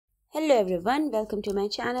Hello everyone, welcome to my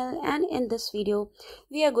channel, and in this video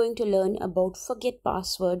we are going to learn about forget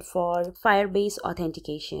password for Firebase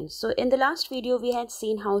authentication. So in the last video we had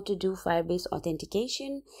seen how to do Firebase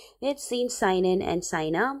authentication. We had seen sign in and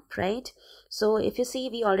sign up, right? So if you see,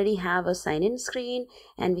 we already have a sign in screen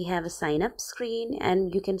and we have a sign up screen,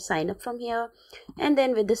 and you can sign up from here, and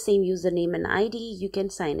then with the same username and ID you can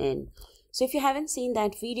sign in. So if you haven't seen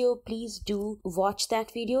that video, please do watch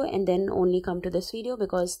that video and then only come to this video,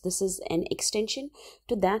 because this is an extension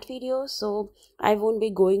to that video. So I won't be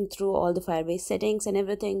going through all the Firebase settings and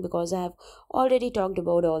everything, because I have already talked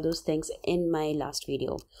about all those things in my last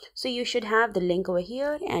video. So you should have the link over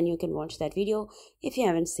here and you can watch that video if you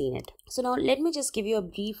haven't seen it. So now let me just give you a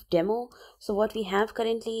brief demo. So what we have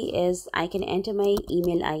currently is I can enter my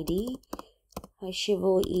email ID,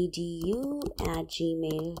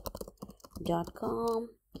 shivoedu@gmail.com.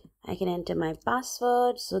 I can enter my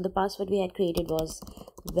password. So the password we had created was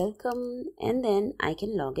welcome, and then I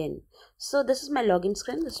can log in. So this is my login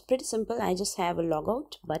screen. This is pretty simple. I just have a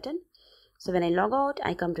logout button. So when I log out,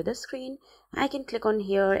 I come to this screen. I can click on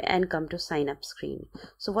here and come to sign up screen.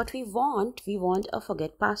 So what we want a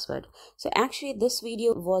forget password. So actually this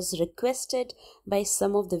video was requested by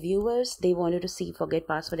some of the viewers. They wanted to see forget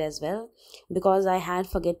password as well, because I had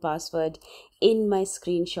forget password in my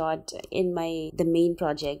screenshot in the main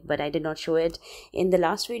project, but I did not show it in the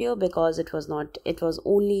last video because it was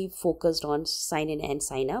only focused on sign in and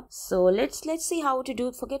sign up. So let's see how to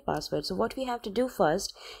do forget password. So what we have to do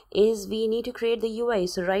first is we need to create the UI.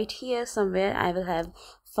 So right here somewhere I will have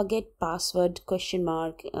forget password ? Option,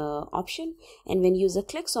 and when user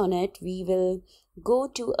clicks on it, we will go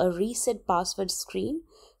to a reset password screen.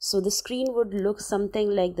 So the screen would look something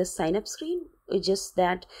like the sign up screen. It's just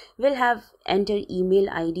that we'll have enter email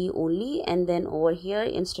ID only, and then over here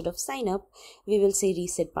instead of sign up we will say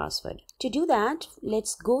reset password. To do that,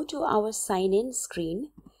 let's go to our sign in screen,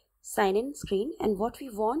 and what we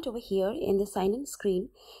want over here in the sign in screen,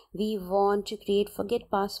 we want to create forget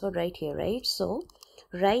password right here, right? So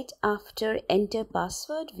right after enter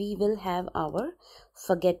password we will have our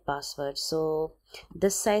forget password. So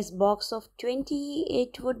this size box of 20,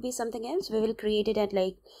 it would be something else. We will create it at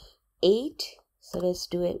like 8. So let's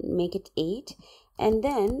do it, make it 8, and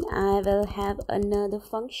then I will have another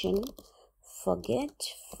function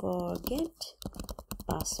forget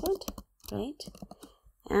password, right?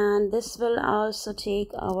 And this will also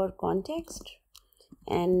take our context.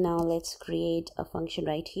 And now let's create a function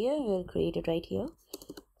right here. We'll create it right here.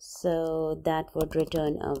 So that would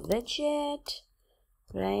return a widget,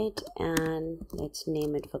 right? And let's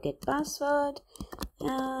name it forget password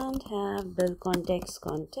and have build context.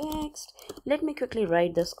 Let me quickly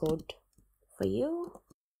write this code for you.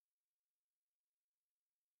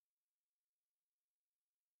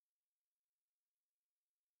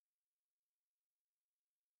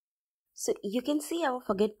 So you can see our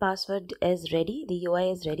forget password is ready, the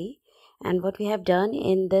UI is ready. And what we have done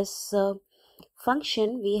in this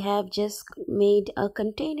function, we have just made a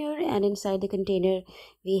container, and inside the container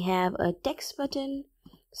we have a text button.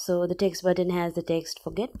 So the text button has the text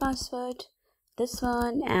forget password, this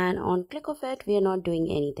one, and on click of it we are not doing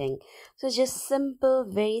anything. So just simple,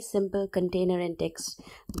 very simple container and text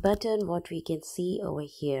button, what we can see over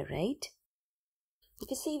here, right? You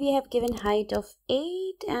can see we have given height of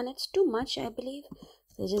 8, and it's too much, I believe.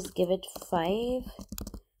 So just give it 5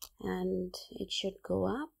 and it should go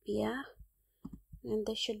up, yeah, and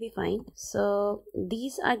this should be fine. So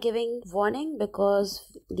these are giving warning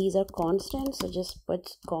because these are constant, so just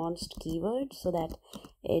put const keyword so that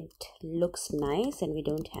it looks nice and we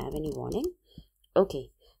don't have any warning.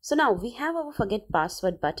 Okay, so now we have our forget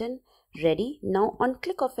password button ready. Now on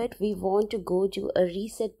click of it we want to go to a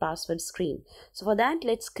reset password screen. So for that,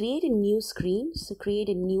 let's create a new screen. So create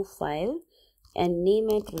a new file and name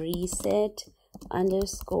it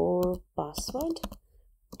reset_password ...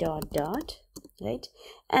 right?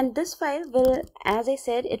 And this file will, as I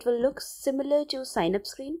said, it will look similar to sign up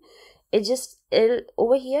screen.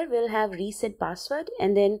 Over here we'll have reset password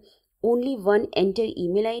and then only one enter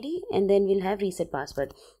email ID, and then we'll have reset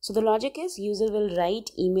password. So the logic is user will write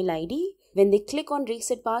email ID. When they click on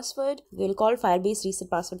reset password, we'll call Firebase reset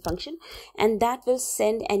password function, and that will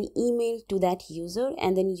send an email to that user,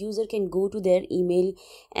 and then user can go to their email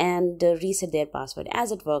and reset their password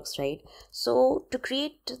as it works, right? So to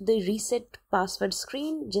create the reset password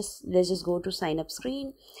screen, let's just go to sign up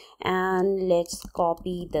screen, and let's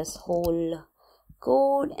copy this whole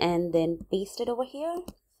code and then paste it over here,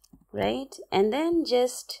 right? And then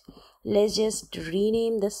let's just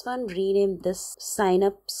rename this sign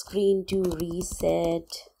up screen to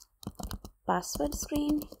reset password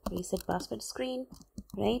screen.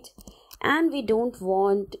 right? And we don't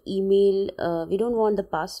want email, we don't want the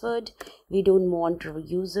password, we don't want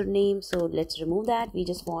username, so let's remove that. We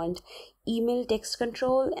just want email text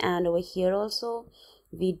control, and over here also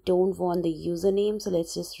we don't want the username, so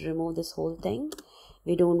let's just remove this whole thing.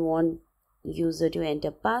 We don't want user to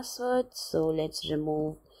enter password, so let's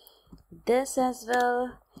remove this as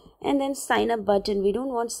well. And then sign up button, we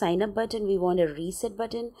don't want sign up button, we want a reset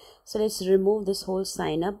button, so let's remove this whole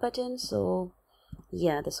sign up button. So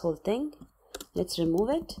yeah, this whole thing, let's remove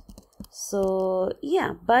it. So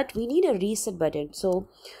yeah, but we need a reset button. So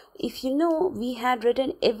if you know, we had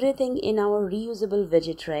written everything in our reusable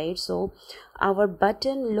widget, right? So our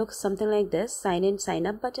button looks something like this, sign in sign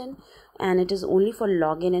up button, and it is only for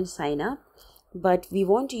login and sign up. But we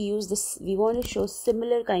want to use this, we want to show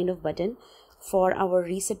similar kind of button for our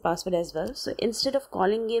reset password as well. So instead of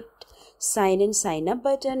calling it sign in sign up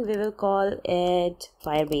button, we will call it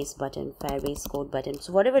Firebase button, Firebase code button.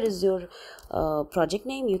 So whatever is your project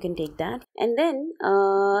name, you can take that. And then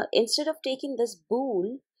instead of taking this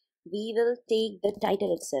bool, we will take the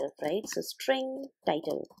title itself, right? So string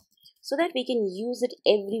title, so that we can use it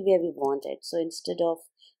everywhere we want it. So instead of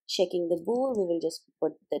checking the bool, we will just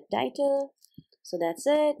put the title. So that's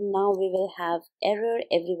it. Now we will have error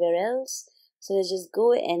everywhere else. So let's just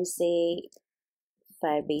go and say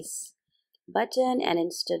Firebase button, and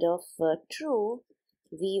instead of true,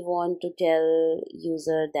 we want to tell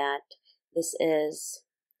user that this is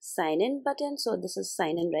sign in button. So this is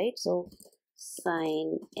sign in, right? So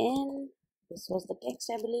sign in, this was the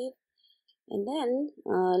text, I believe. And then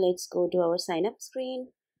let's go to our sign up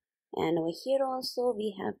screen, and over here also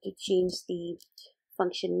we have to change the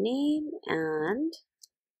function name and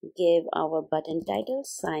give our button title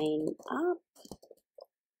sign up,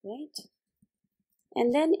 right?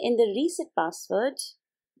 And then in the reset password,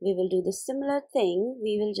 we will do the similar thing.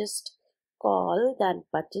 We will just call that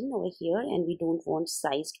button over here, and we don't want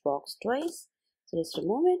sized box twice, so let's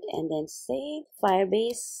remove it and then say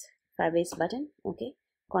Firebase button. Okay,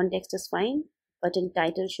 context is fine. Button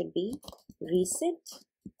title should be reset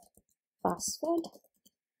password,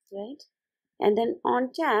 right? And then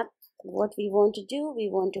on tap, what we want to do, we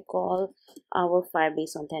want to call our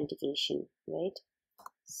Firebase authentication, right?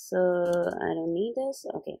 So I don't need this.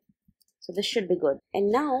 Okay, so this should be good.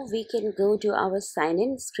 And now we can go to our sign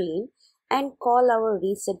in screen and call our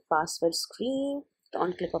reset password screen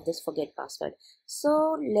on click of this forget password.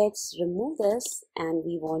 So let's remove this, and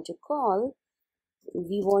we want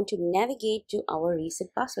to navigate to our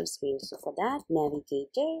reset password screen. So for that,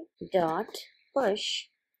 navigator dot push,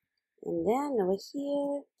 and then over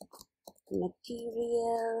here,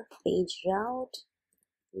 material page route,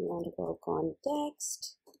 we want to call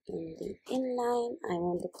context. In the inline, I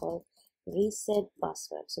want to call reset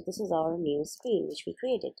password. So this is our new screen which we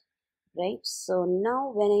created, right? So now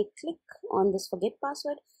when I click on this forget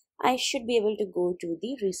password, I should be able to go to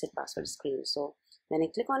the reset password screen. So when I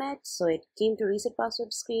click on it, so it came to reset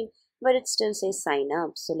password screen, but it still says sign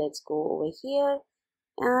up. So let's go over here,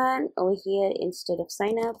 and over here, instead of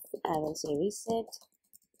sign up, I will say reset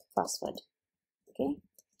password. Okay,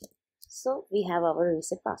 so we have our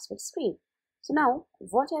reset password screen. So now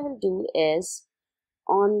what I will do is,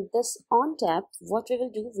 on this on tap, what we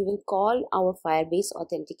will do, we will call our Firebase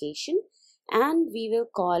authentication, and we will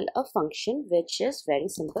call a function which is very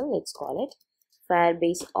simple. Let's call it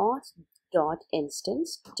Firebase auth dot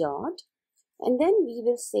instance dot, and then we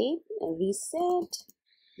will say reset.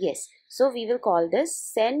 Yes, so we will call this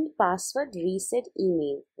send password reset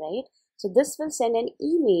email, right? So this will send an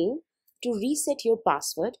email to reset your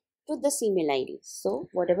password to this email ID. So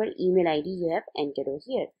whatever email ID you have entered over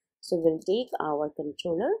here. So we'll take our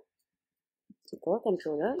controller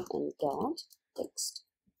and dot text,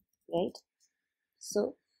 right?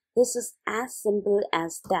 So this is as simple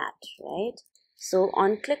as that, right? So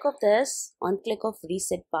on click of this, on click of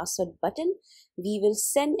reset password button, we will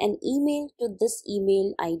send an email to this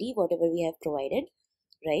email ID, whatever we have provided,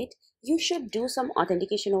 right? You should do some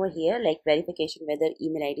authentication over here, like verification whether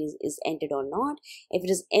email ID is entered or not. If it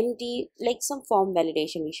is empty, like some form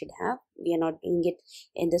validation we should have. We are not doing it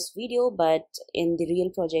in this video, but in the real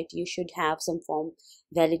project, you should have some form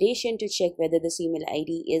validation to check whether this email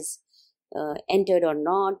ID is entered or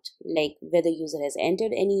not, like whether user has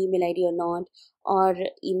entered any email ID or not, or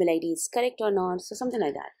email ID is correct or not, so something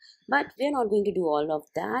like that. But we're not going to do all of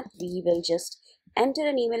that. We will just enter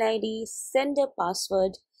an email ID, send a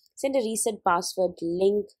password, send a reset password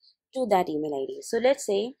link to that email ID. So let's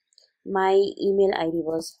say my email ID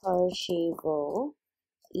was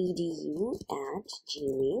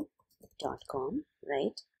hershevo@gmail.com,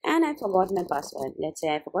 right? And I forgot my password. Let's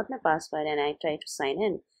say I forgot my password and I try to sign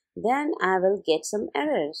in. then I will get some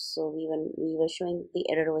errors. So we were showing the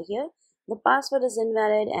error over here. The password is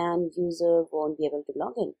invalid and user won't be able to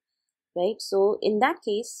log in, right? So in that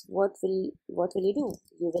case, what will you do?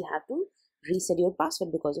 You will have to reset your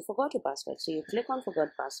password because you forgot your password. So you click on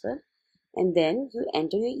forgot password, and then you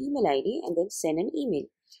enter your email ID and then send an email.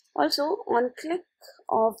 Also, on click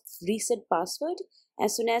of reset password,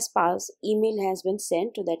 as soon as email has been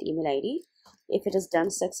sent to that email ID, if it is done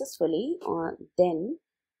successfully, then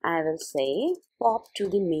I will say pop to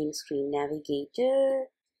the main screen, navigator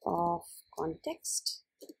of context,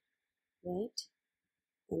 right?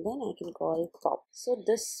 And then I can call pop. So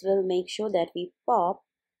this will make sure that we pop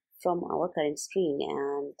from our current screen,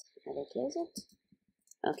 and I will close it.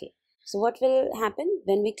 Okay, so what will happen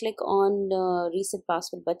when we click on the reset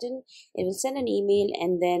password button? It will send an email,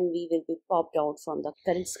 and then we will be popped out from the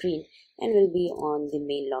current screen and will be on the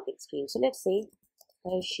main login screen. So let's say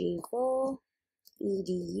edu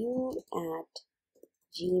at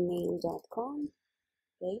gmail.com,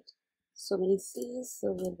 right? So many C's,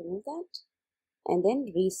 so we'll remove that. And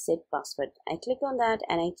then reset password. I clicked on that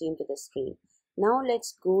and I came to the screen. Now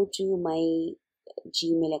let's go to my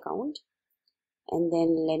Gmail account, and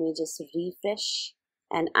then let me just refresh,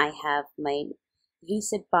 and I have my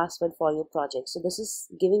reset password for your project. So this is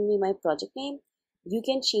giving me my project name. You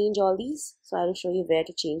can change all these, so I will show you where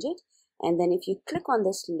to change it. And then if you click on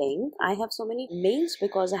this link, I have so many links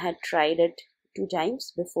because I had tried it 2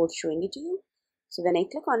 times before showing it to you. So when I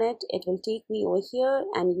click on it, it will take me over here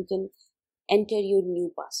and you can enter your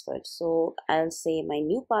new password. So I'll say my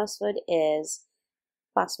new password is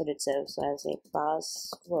password itself. So I'll say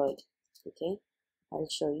password. Okay, I'll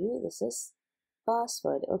show you. This is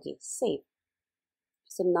password. Okay, save.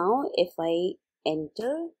 So now if I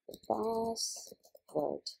enter the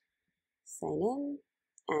password, sign in,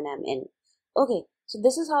 and I'm in. Okay, so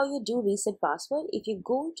this is how you do reset password. If you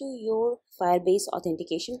go to your Firebase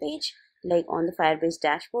authentication page, like on the Firebase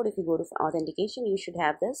dashboard, if you go to authentication, you should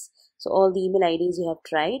have this. So all the email IDs you have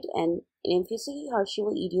tried, and if you see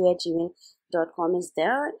harshivaedu@gmail.com is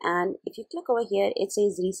there, and if you click over here, it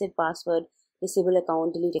says reset password, disable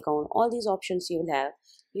account, delete account, all these options you will have.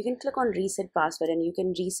 You can click on reset password and you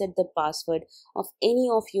can reset the password of any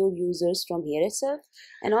of your users from here itself.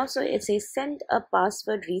 And also it says send a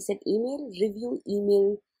password reset email, review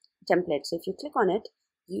email template. So if you click on it,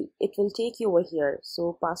 it will take you over here.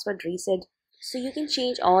 So password reset. So you can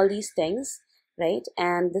change all these things, right?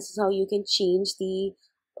 And this is how you can change the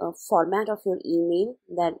format of your email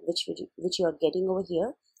that which you are getting over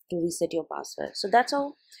here to reset your password. So that's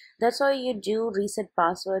how you do reset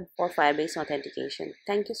password for Firebase authentication.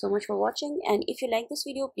 Thank you so much for watching, and if you like this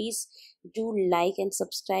video, please do like and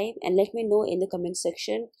subscribe, and let me know in the comment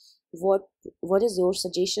section what is your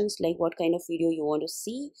suggestions, like what kind of video you want to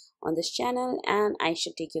see on this channel, and I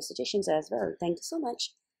should take your suggestions as well. Thank you so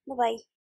much. Bye bye.